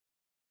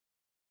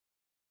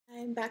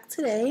I'm back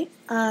today,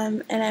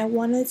 and I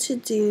wanted to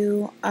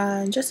do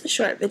just a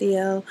short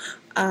video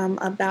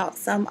about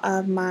some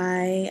of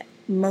my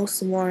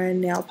most worn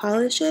nail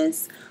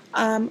polishes.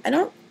 I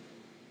don't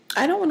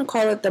want to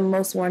call it the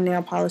most worn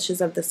nail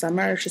polishes of the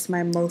summer. It's just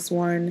my most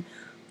worn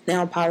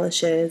nail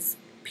polishes,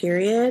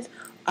 period.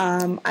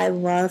 I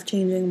love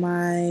changing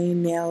my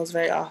nails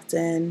very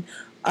often,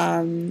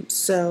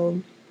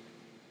 so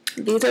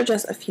these are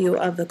just a few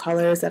of the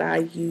colors that I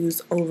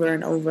use over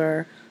and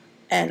over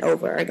and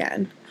over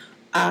again.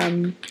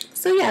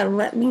 So yeah,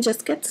 let me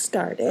just get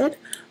started.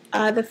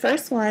 The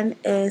first one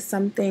is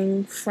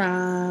something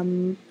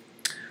from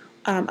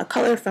a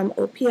color from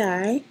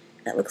OPI.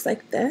 It looks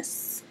like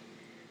this.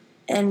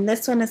 And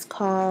this one is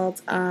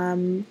called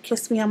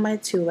Kiss Me on My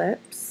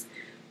Tulips.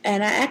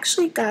 And I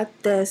actually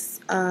got this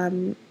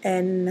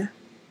in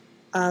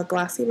a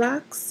glossy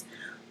box.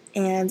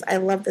 And I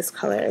love this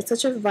color. It's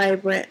such a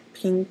vibrant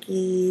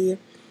pinky,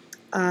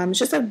 it's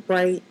just a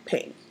bright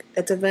pink.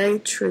 It's a very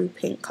true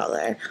pink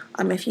color.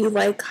 If you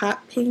like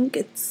hot pink,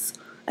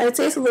 I would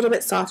say it's a little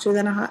bit softer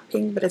than a hot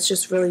pink, but it's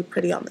just really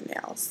pretty on the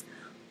nails.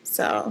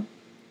 So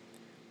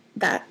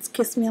that's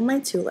Kiss Me on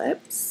My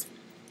Tulips.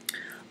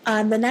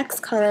 The next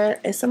color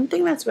is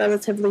something that's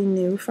relatively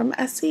new from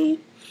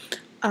Essie,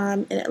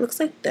 and it looks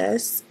like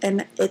this,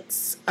 and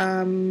it's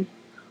from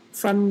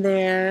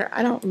their,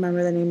 I don't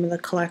remember the name of the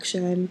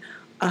collection,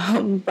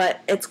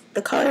 but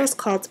the color is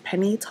called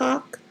Penny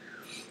Talk.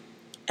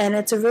 And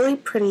it's a really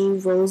pretty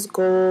rose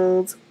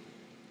gold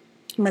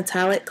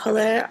metallic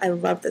color. I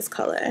love this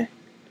color.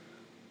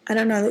 I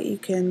don't know that you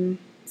can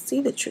see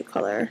the true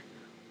color,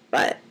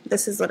 but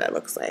this is what it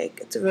looks like.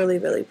 It's really,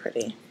 really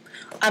pretty.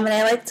 And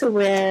I like to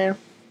wear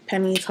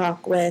Penny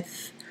Talk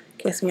with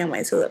Kiss Me on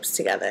My Tulips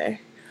together.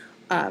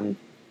 I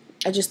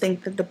just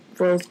think that the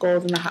rose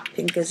gold and the hot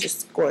pink is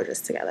just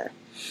gorgeous together.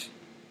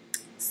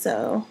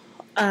 So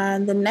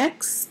the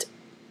next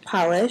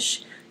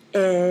polish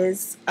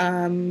is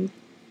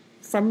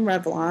from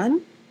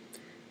Revlon,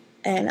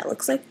 and it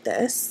looks like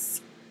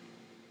this,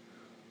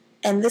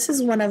 and this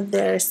is one of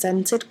their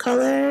scented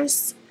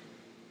colors,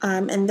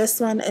 and this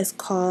one is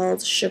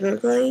called Sugar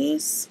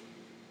Glaze.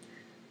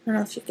 I don't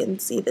know if you can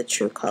see the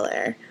true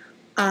color,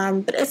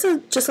 but it's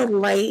just a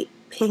light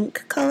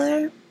pink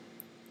color.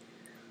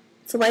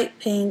 It's a light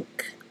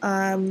pink.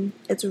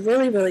 It's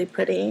really, really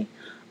pretty,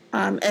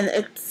 and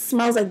it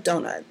smells like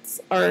donuts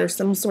or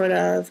some sort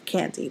of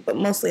candy, but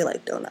mostly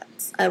like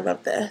donuts. I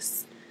love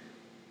this.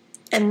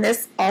 And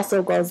this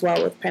also goes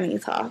well with Penny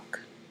Talk.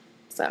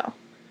 So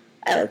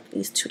I like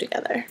these two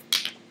together.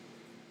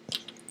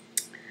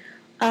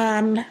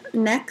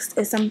 Next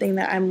is something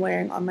that I'm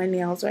wearing on my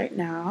nails right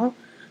now.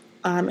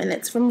 And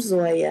it's from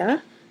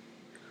Zoya.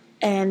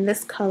 And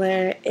this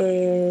color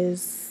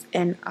is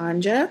an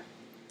Anja.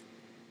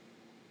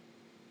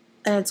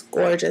 And it's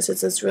gorgeous. It's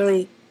this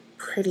really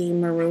pretty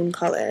maroon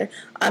color.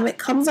 It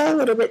comes out a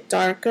little bit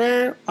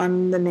darker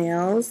on the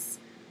nails,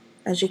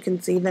 as you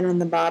can see, than in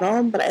the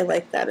bottle, but I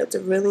like that. It's a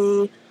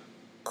really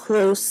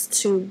close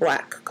to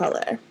black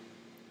color,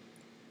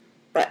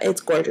 but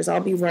it's gorgeous.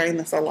 I'll be wearing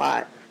this a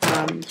lot.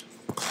 I'll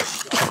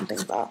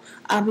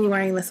be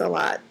wearing this a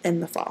lot in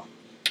the fall.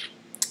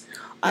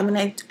 And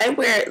I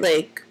wear it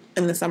like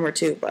in the summer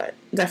too, but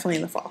definitely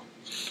in the fall.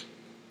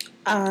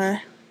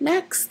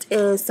 Next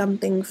is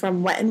something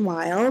from Wet n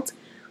Wild,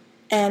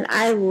 and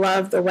I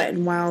love the Wet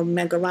n Wild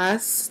Mega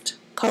Last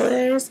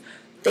colors.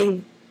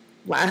 They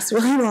last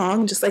really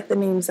long, just like the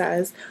name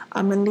says,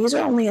 and these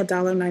are only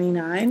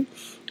 $1.99,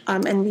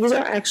 and these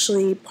are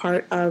actually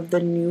part of the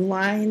new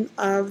line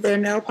of their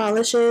nail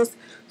polishes,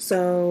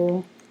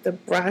 so the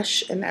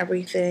brush and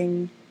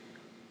everything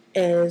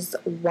is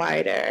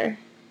wider,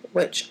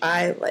 which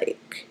I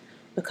like,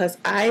 because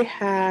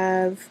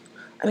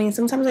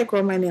sometimes I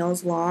grow my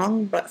nails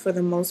long, but for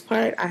the most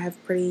part I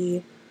have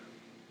pretty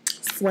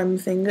slim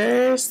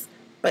fingers.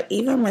 But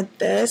even with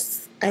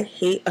this, I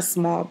hate a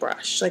small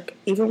brush. Like,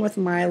 even with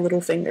my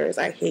little fingers,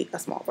 I hate a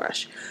small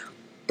brush.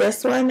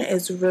 This one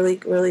is really,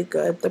 really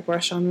good. The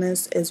brush on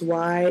this is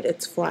wide.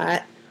 It's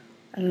flat.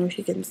 I don't know if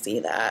you can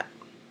see that.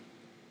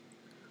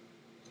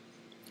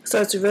 So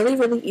it's really,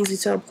 really easy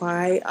to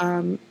apply.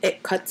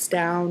 It cuts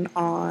down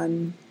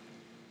on,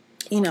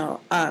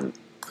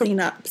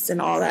 cleanups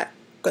and all that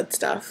good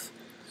stuff.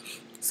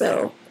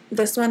 So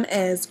this one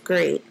is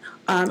great.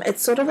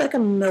 It's sort of like a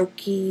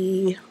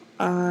milky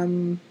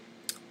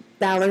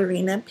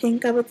ballerina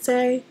pink, I would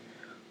say.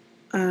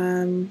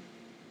 So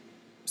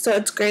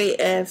it's great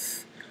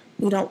if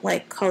you don't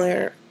like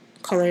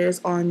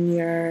colors on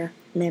your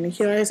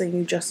manicures and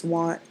you just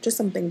want just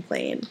something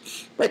plain,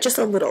 but just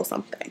a little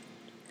something.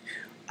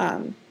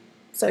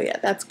 So yeah,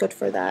 that's good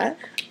for that.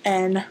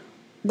 And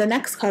the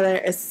next color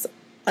is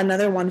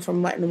another one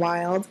from Wet n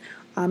Wild,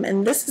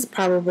 and this is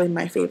probably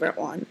my favorite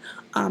one.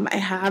 I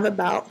have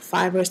about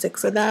 5 or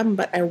 6 of them,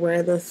 but I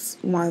wear this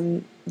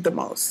one the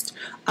most.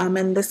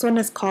 And this one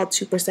is called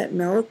 2%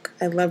 Milk.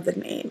 I love the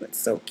name. It's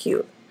so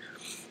cute.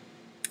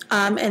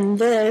 And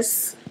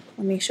this,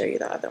 let me show you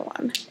the other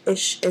one,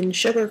 is in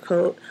Sugar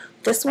Coat.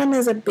 This one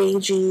is a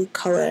beigey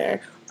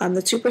color.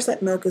 The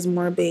 2% milk is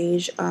more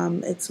beige.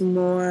 It's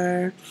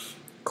more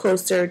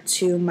closer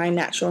to my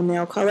natural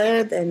nail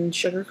color than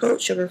Sugar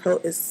Coat. Sugar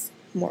Coat is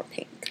more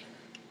pink.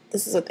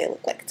 This is what they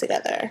look like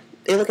together.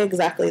 They look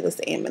exactly the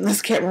same in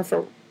this camera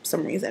for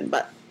some reason,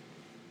 but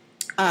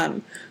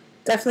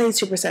definitely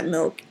 2%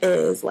 milk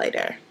is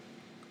lighter.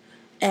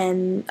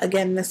 And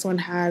again, this one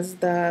has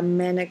the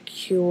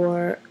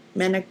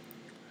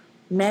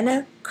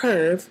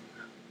Manicurve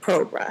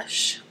Pro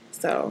Brush.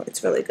 So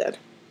it's really good.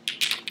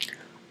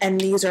 And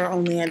these are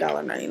only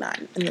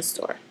 $1.99 in the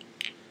store.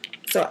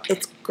 So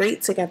it's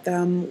great to get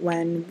them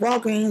when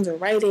Walgreens or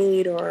Rite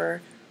Aid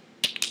or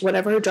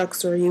whatever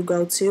drugstore you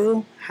go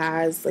to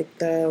has like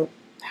the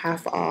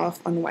half off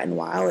on Wet n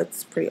Wild.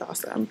 It's pretty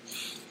awesome.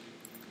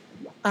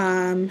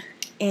 And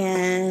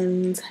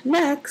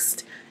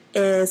next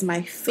is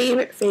my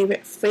favorite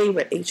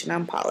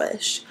H&M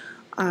polish.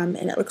 And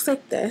it looks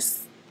like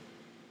this.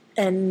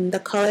 And the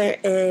color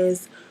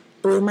is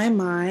Blew My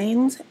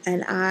Mind,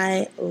 and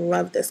I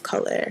love this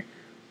color.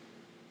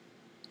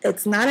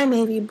 It's not a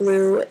navy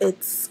blue,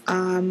 it's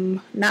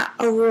not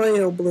a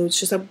royal blue, it's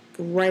just a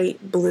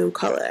bright blue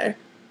color.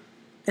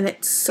 And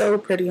it's so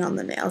pretty on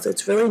the nails.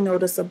 It's really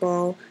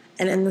noticeable,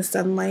 and in the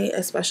sunlight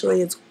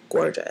especially, it's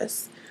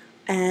gorgeous.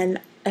 And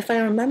if I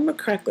remember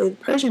correctly, the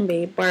Persian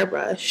babe,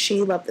 Barbara,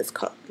 she loves this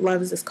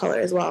color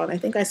as well. And I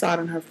think I saw it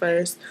on her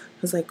first.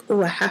 I was like,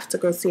 oh, I have to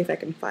go see if I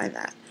can find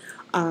that.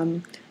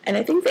 And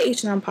I think the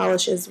H&M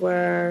polishes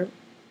were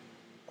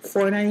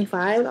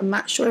 $4.95. I'm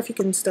not sure if you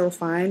can still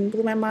find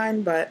Blew My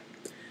Mind, but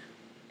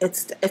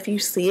if you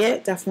see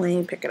it,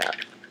 definitely pick it up.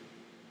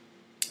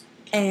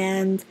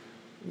 And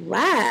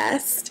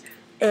last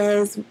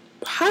is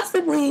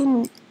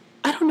possibly,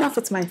 I don't know if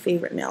it's my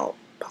favorite nail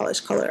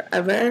polish color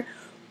ever,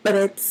 but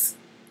it's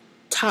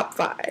top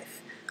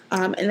 5.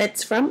 And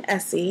it's from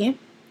Essie,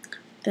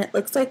 and it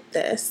looks like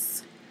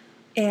this,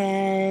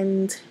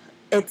 and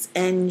it's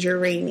in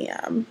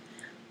geranium.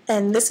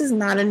 And this is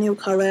not a new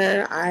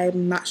color.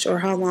 I'm not sure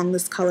how long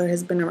this color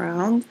has been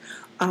around,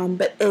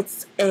 but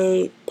it's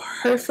a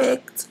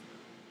perfect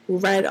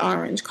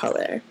red-orange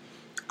color.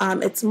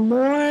 It's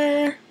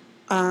more,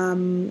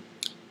 I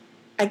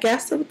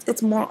guess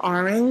it's more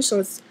orange,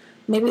 so it's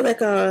maybe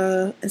like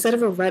instead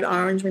of a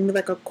red-orange, maybe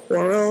like a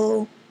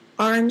coral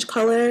orange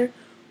color,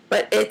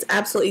 but it's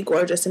absolutely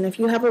gorgeous. And if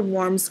you have a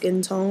warm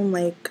skin tone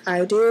like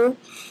I do,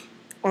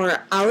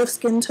 or olive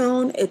skin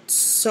tone, it's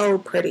so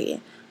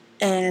pretty.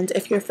 And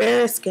if you're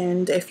fair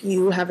skinned, if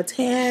you have a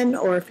tan,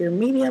 or if you're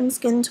medium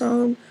skin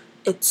tone,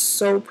 it's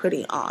so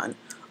pretty on.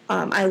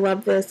 I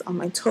love this on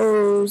my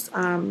toes.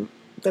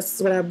 This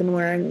is what I've been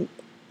wearing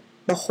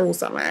the whole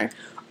summer.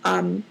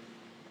 And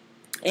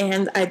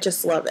I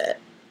just love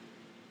it.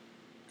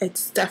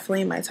 It's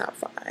definitely my top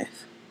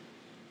 5.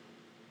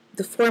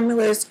 The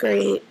formula is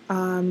great. See,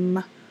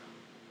 I'm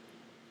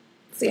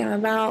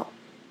about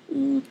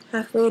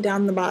halfway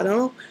down the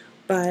bottle,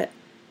 but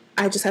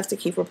I just have to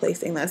keep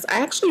replacing this.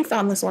 I actually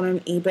found this one on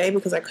eBay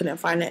because I couldn't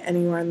find it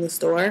anywhere in the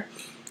store.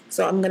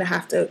 So I'm going to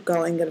have to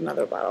go and get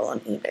another bottle on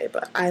eBay,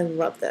 but I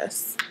love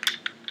this.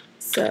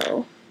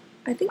 So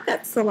I think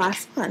that's the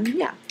last one.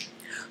 Yeah.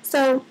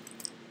 So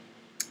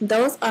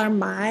those are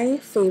my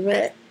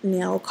favorite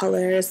nail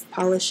colors,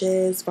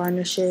 polishes,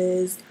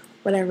 varnishes,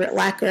 whatever,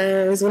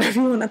 lacquers,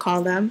 whatever you want to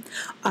call them.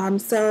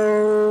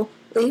 So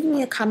leave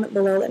me a comment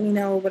below. Let me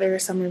know what are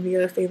some of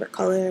your favorite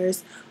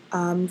colors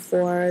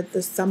for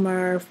the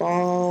summer,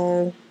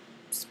 fall,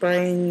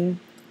 spring,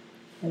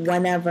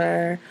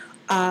 whenever.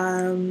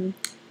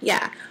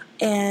 Yeah.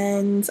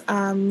 And,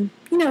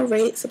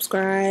 rate,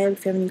 subscribe.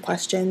 If you have any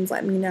questions,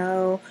 let me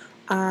know.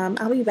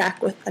 I'll be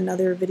back with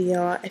another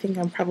video. I think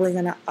I'm probably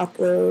going to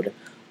upload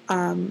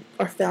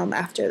or film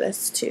after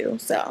this too.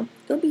 So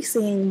you'll be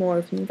seeing more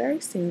of me very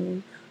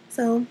soon.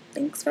 So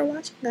thanks for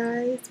watching,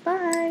 guys.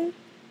 Bye.